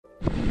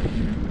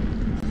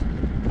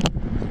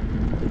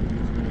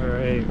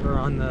We're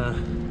on the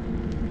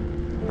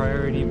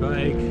priority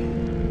bike.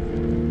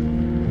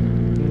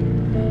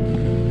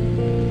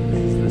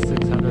 This is the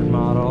 600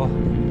 model,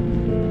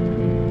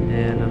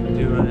 and I'm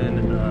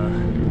doing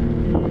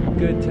a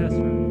good test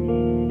run.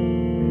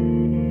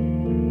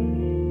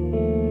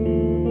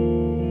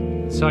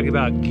 Let's talk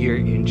about gear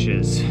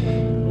inches.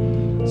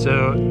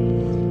 So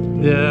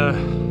the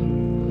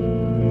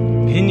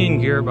Pinion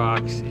Gear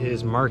Box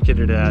is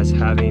marketed as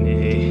having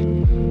a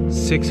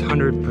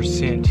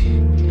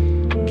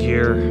 600%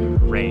 gear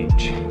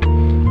range,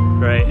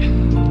 right?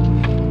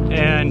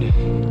 And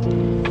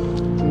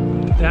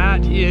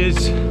that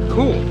is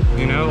cool,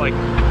 you know, like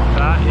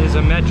that is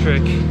a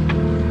metric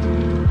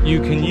you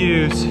can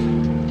use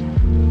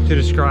to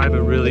describe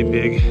a really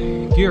big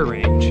gear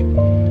range.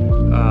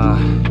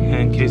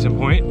 And case in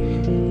point,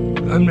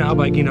 I'm now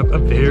biking up a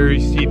very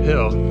steep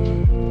hill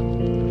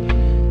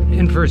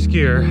in first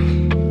gear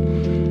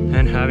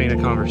and having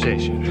a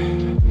conversation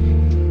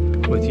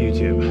with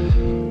YouTube.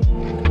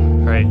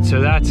 Right, so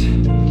that's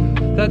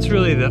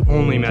really the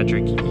only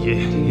metric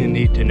you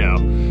need to know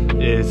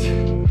is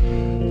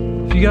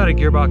if you got a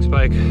gearbox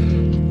bike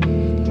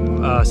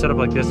set up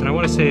like this, and I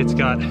want to say it's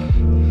got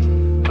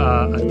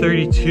a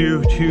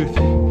 32 tooth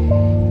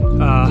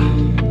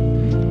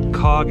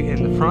cog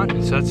in the front,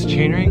 so that's the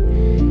chainring,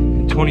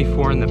 and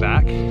 24 in the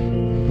back.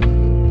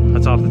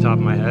 That's off the top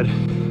of my head.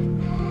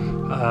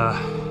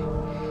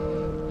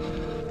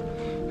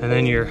 And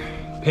then your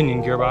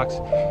Pinion gearbox,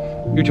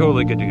 you're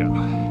totally good to go.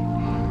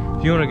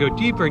 If you want to go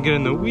deeper and get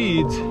in the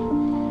weeds,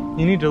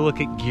 you need to look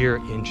at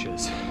gear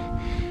inches.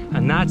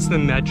 And that's the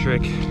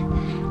metric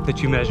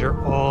that you measure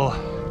all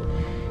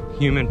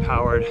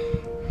human-powered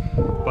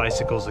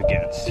bicycles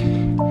against.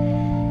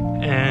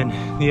 And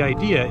the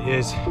idea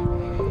is,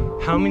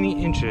 how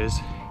many inches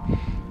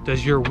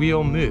does your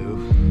wheel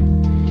move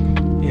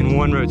in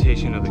one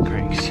rotation of the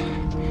cranks,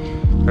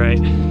 right?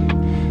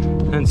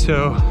 And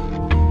so,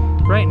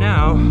 right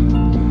now,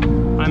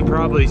 I'm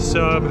probably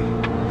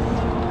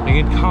I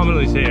can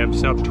commonly say I'm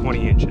sub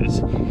 20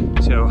 inches.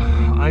 So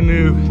I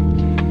move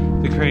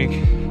the crank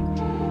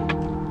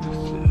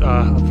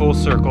a full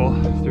circle,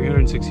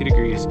 360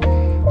 degrees.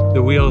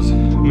 The wheels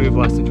move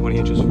less than 20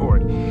 inches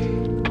forward.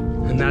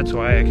 And that's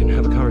why I can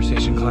have a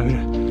conversation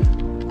climbing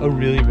a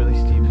really, really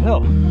steep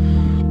hill.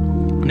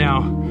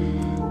 Now,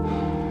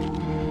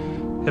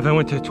 if I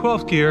went to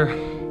 12th gear,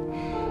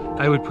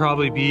 I would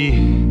probably be,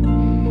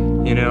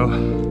 you know,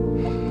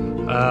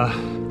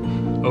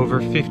 over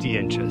 50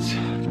 inches.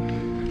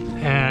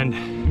 And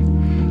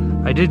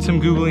I did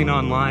some Googling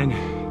online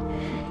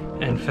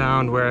and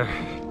found where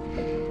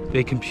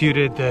they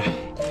computed the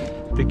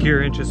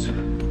gear inches.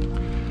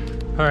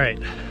 All right,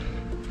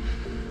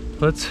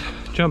 let's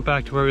jump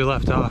back to where we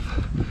left off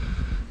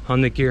on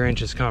the gear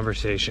inches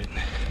conversation.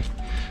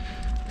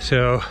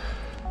 So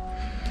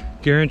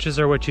gear inches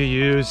are what you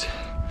use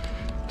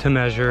to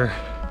measure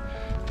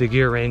the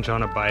gear range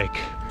on a bike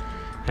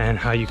and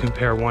how you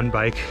compare one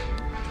bike's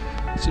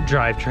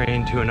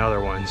drivetrain to another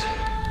one's,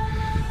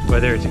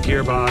 whether it's a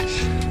gearbox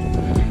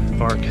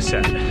or a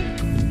cassette.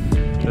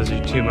 Those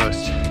are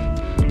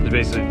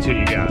basically the two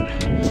you got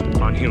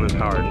on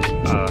human-powered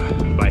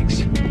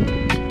bikes.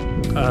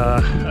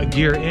 A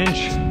gear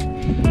inch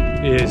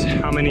is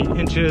how many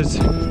inches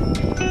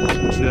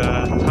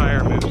the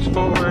tire moves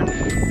forward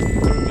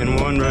in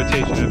one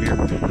rotation of your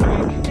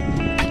crank.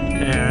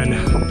 And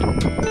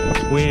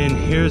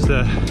here's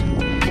the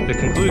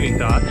concluding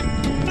thought,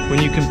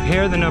 when you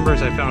compare the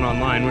numbers I found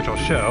online, which I'll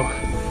show,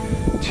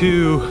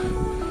 to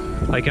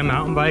like a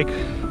mountain bike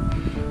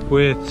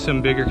with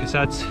some bigger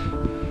cassettes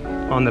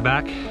on the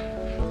back,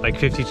 like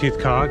 50 tooth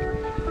cog,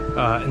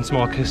 and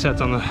small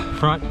cassettes on the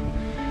front,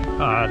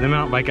 the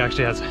mountain bike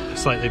actually has a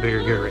slightly bigger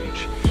gear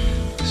range.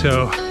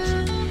 So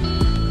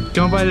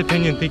don't buy the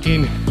Pinion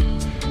thinking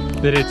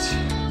that it's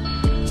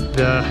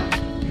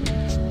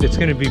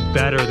going to be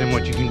better than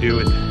what you can do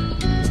with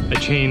a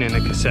chain and a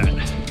cassette.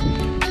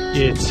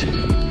 It's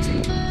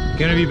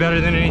going to be better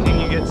than anything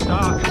you get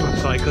stock,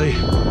 most likely.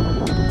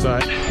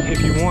 But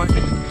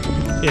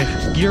if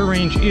gear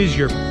range is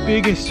your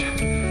biggest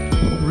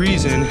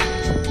reason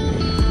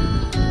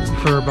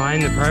for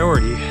buying the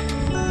priority,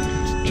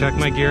 check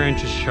my gear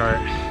inches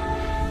chart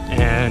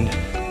and,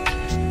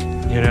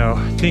 you know,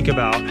 think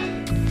about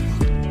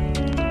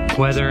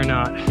whether or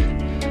not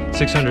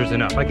 600 is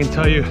enough. I can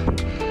tell you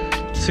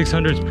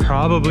 600 is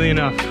probably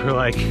enough for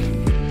like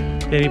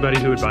anybody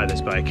who would buy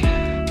this bike.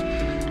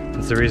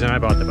 That's the reason I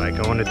bought the bike.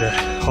 I wanted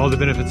all the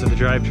benefits of the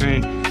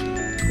drivetrain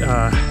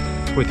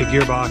with a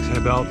gearbox and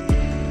a belt,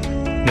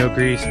 no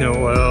grease, no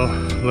oil,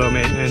 low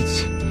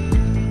maintenance,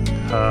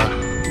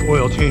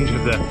 oil change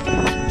of the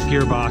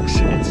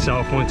gearbox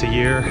itself once a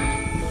year,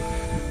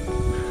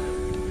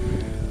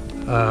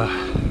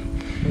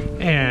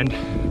 and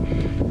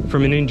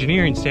from an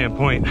engineering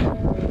standpoint,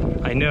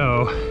 I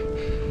know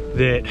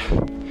that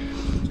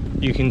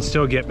you can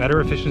still get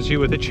better efficiency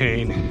with a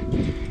chain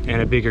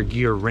and a bigger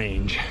gear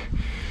range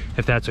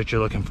if that's what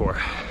you're looking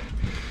for.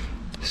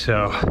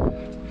 So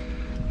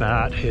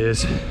that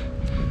is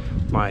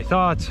my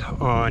thoughts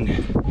on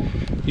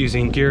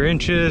using gear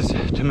inches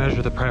to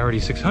measure the Priority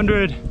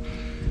 600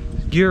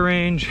 gear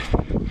range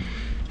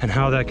and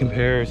how that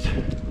compares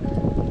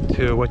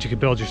to what you could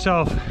build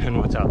yourself and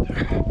what's out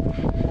there.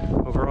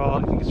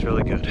 Overall, I think it's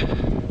really good.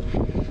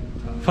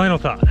 Final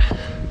thought.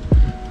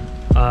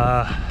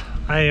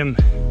 I am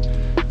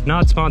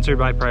not sponsored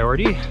by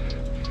Priority,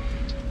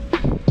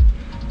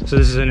 so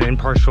this is an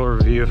impartial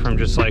review from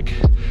just like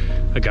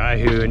a guy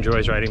who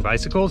enjoys riding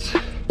bicycles.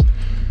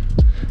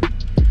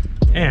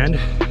 And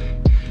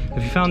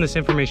if you found this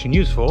information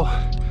useful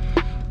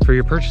for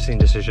your purchasing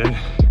decision,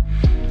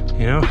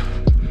 you know,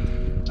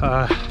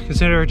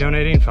 consider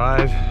donating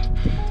 $5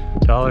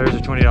 or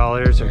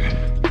 $20 or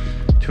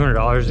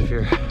 $200 if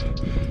you're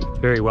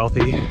very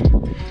wealthy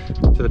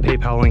to the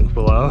PayPal link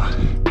below.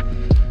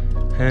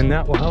 And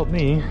that will help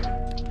me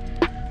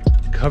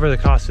cover the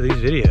cost of these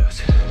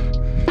videos,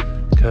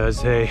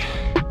 because they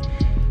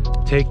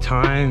take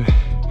time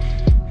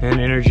and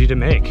energy to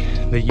make.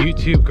 The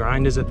YouTube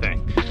grind is a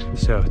thing.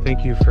 So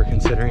thank you for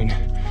considering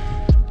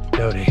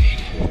donating.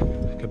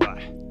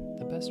 Goodbye.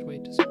 The best way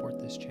to support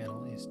this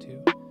channel is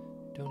to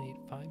donate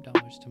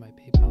 $5 to my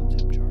PayPal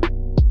tip jar,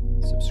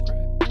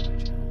 subscribe to my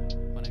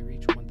channel. When I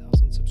reach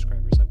 1,000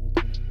 subscribers, I will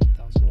donate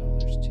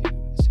 $1,000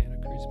 to Santa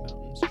Cruz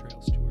Mountains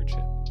Trail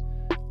Stewardship.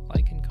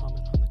 Like and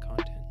comment on the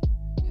content.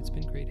 It's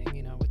been great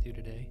hanging out with you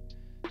today.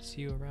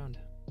 See you around.